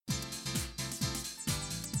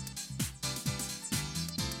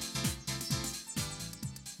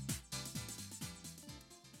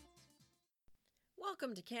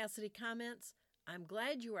Welcome to Cassidy Comments. I'm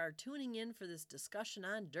glad you are tuning in for this discussion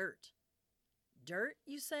on dirt. Dirt,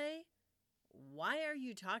 you say? Why are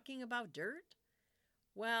you talking about dirt?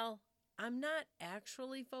 Well, I'm not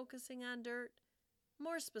actually focusing on dirt,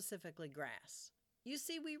 more specifically grass. You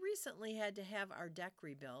see, we recently had to have our deck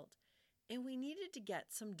rebuilt, and we needed to get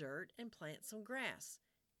some dirt and plant some grass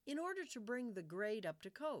in order to bring the grade up to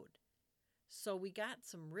code. So we got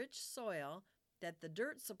some rich soil that the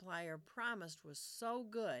dirt supplier promised was so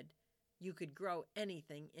good you could grow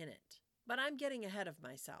anything in it. But I'm getting ahead of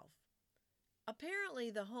myself. Apparently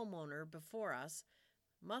the homeowner before us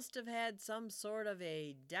must have had some sort of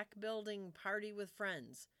a deck building party with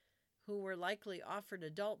friends who were likely offered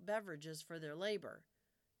adult beverages for their labor.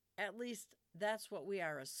 At least that's what we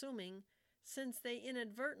are assuming, since they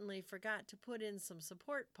inadvertently forgot to put in some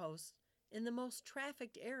support posts in the most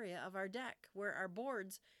trafficked area of our deck, where our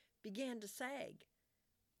boards began to sag.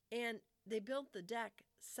 And they built the deck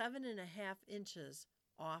 7.5 inches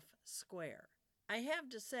off square. I have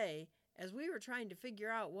to say, as we were trying to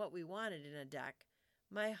figure out what we wanted in a deck,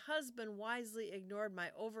 my husband wisely ignored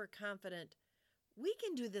my overconfident, "We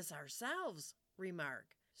can do this ourselves,"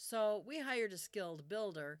 remark. So we hired a skilled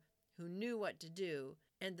builder who knew what to do,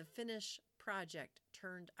 and the finished project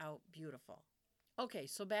turned out beautiful. Okay,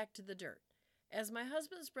 so back to the dirt. As my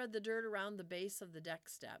husband spread the dirt around the base of the deck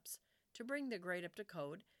steps to bring the grade up to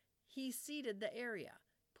code, he seeded the area,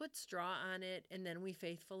 put straw on it, and then we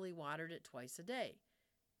faithfully watered it twice a day.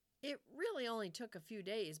 It really only took a few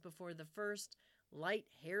days before the first light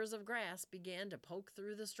hairs of grass began to poke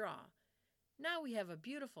through the straw. Now we have a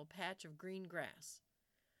beautiful patch of green grass.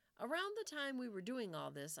 Around the time we were doing all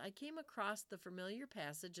this, I came across the familiar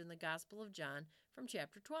passage in the Gospel of John from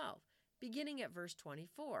chapter 12. Beginning at verse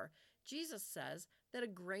 24, Jesus says that a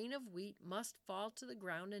grain of wheat must fall to the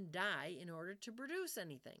ground and die in order to produce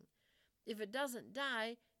anything. If it doesn't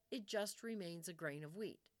die, it just remains a grain of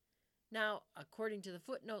wheat. Now, according to the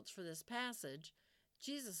footnotes for this passage,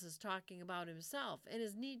 Jesus is talking about himself and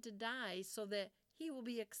his need to die so that he will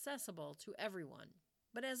be accessible to everyone.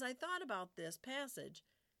 But as I thought about this passage,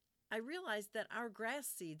 I realized that our grass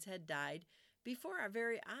seeds had died before our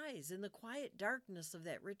very eyes in the quiet darkness of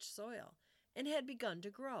that rich soil and had begun to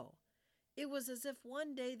grow. It was as if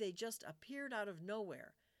one day they just appeared out of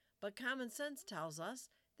nowhere, but common sense tells us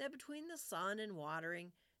that between the sun and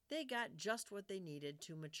watering, they got just what they needed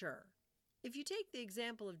to mature. If you take the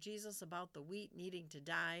example of Jesus about the wheat needing to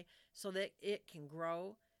die so that it can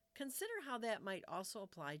grow, consider how that might also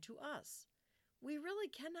apply to us. We really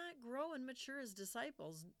cannot grow and mature as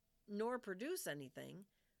disciples, nor produce anything,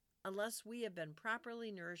 unless we have been properly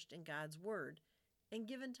nourished in God's Word and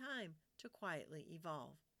given time to quietly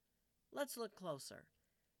evolve. Let's look closer.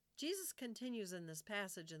 Jesus continues in this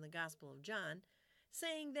passage in the Gospel of John,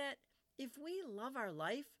 saying that if we love our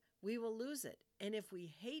life, we will lose it, and if we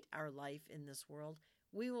hate our life in this world,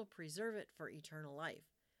 we will preserve it for eternal life.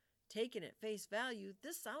 Taken at face value,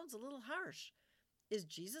 this sounds a little harsh. Is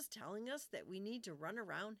Jesus telling us that we need to run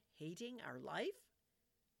around hating our life?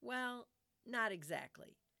 Well, not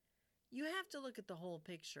exactly. You have to look at the whole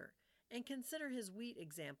picture and consider his wheat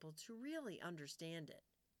example to really understand it.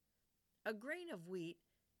 A grain of wheat,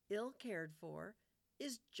 ill cared for,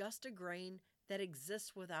 is just a grain that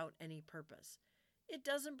exists without any purpose. It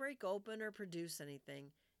doesn't break open or produce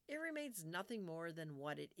anything. It remains nothing more than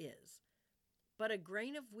what it is. But a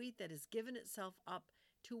grain of wheat that has given itself up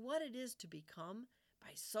to what it is to become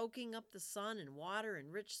by soaking up the sun and water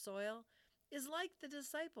and rich soil is like the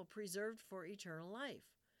disciple preserved for eternal life.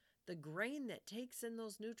 The grain that takes in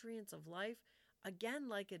those nutrients of life, again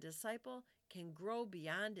like a disciple, can grow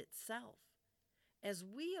beyond itself. As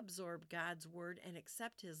we absorb God's word and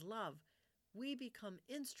accept his love, we become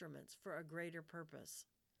instruments for a greater purpose.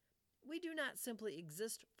 We do not simply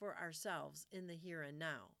exist for ourselves in the here and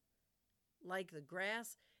now. Like the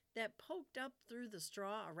grass that poked up through the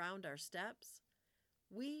straw around our steps,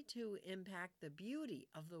 we too impact the beauty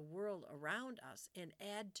of the world around us and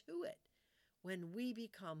add to it when we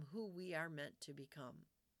become who we are meant to become.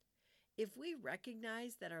 If we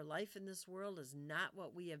recognize that our life in this world is not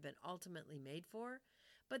what we have been ultimately made for,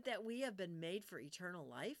 but that we have been made for eternal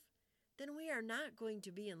life, then we are not going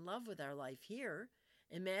to be in love with our life here,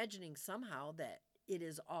 imagining somehow that it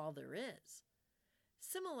is all there is.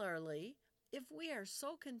 Similarly, if we are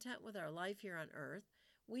so content with our life here on earth,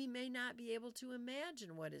 we may not be able to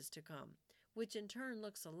imagine what is to come, which in turn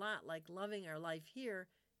looks a lot like loving our life here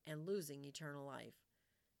and losing eternal life.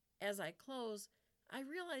 As I close, I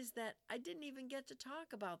realize that I didn't even get to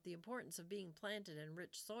talk about the importance of being planted in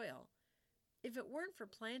rich soil. If it weren't for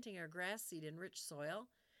planting our grass seed in rich soil,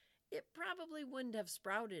 it probably wouldn't have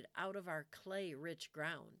sprouted out of our clay-rich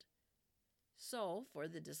ground. So, for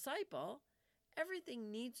the disciple, everything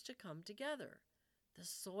needs to come together. The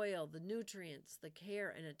soil, the nutrients, the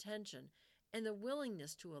care and attention, and the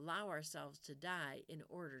willingness to allow ourselves to die in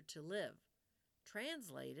order to live.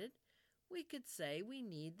 Translated, we could say we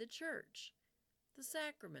need the church, the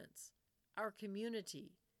sacraments, our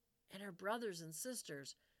community, and our brothers and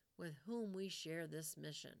sisters with whom we share this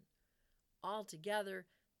mission. Altogether,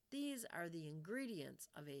 these are the ingredients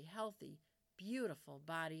of a healthy, beautiful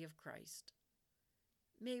body of Christ.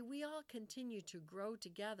 May we all continue to grow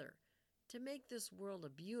together to make this world a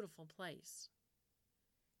beautiful place.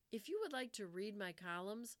 If you would like to read my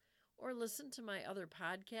columns or listen to my other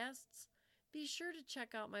podcasts, be sure to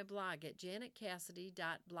check out my blog at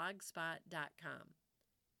janetcassidy.blogspot.com.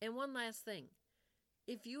 And one last thing,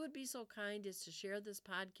 if you would be so kind as to share this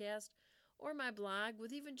podcast or my blog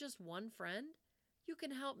with even just one friend, you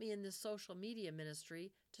can help me in this social media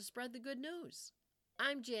ministry to spread the good news.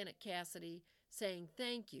 I'm Janet Cassidy, saying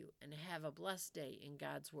thank you and have a blessed day in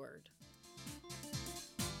God's Word.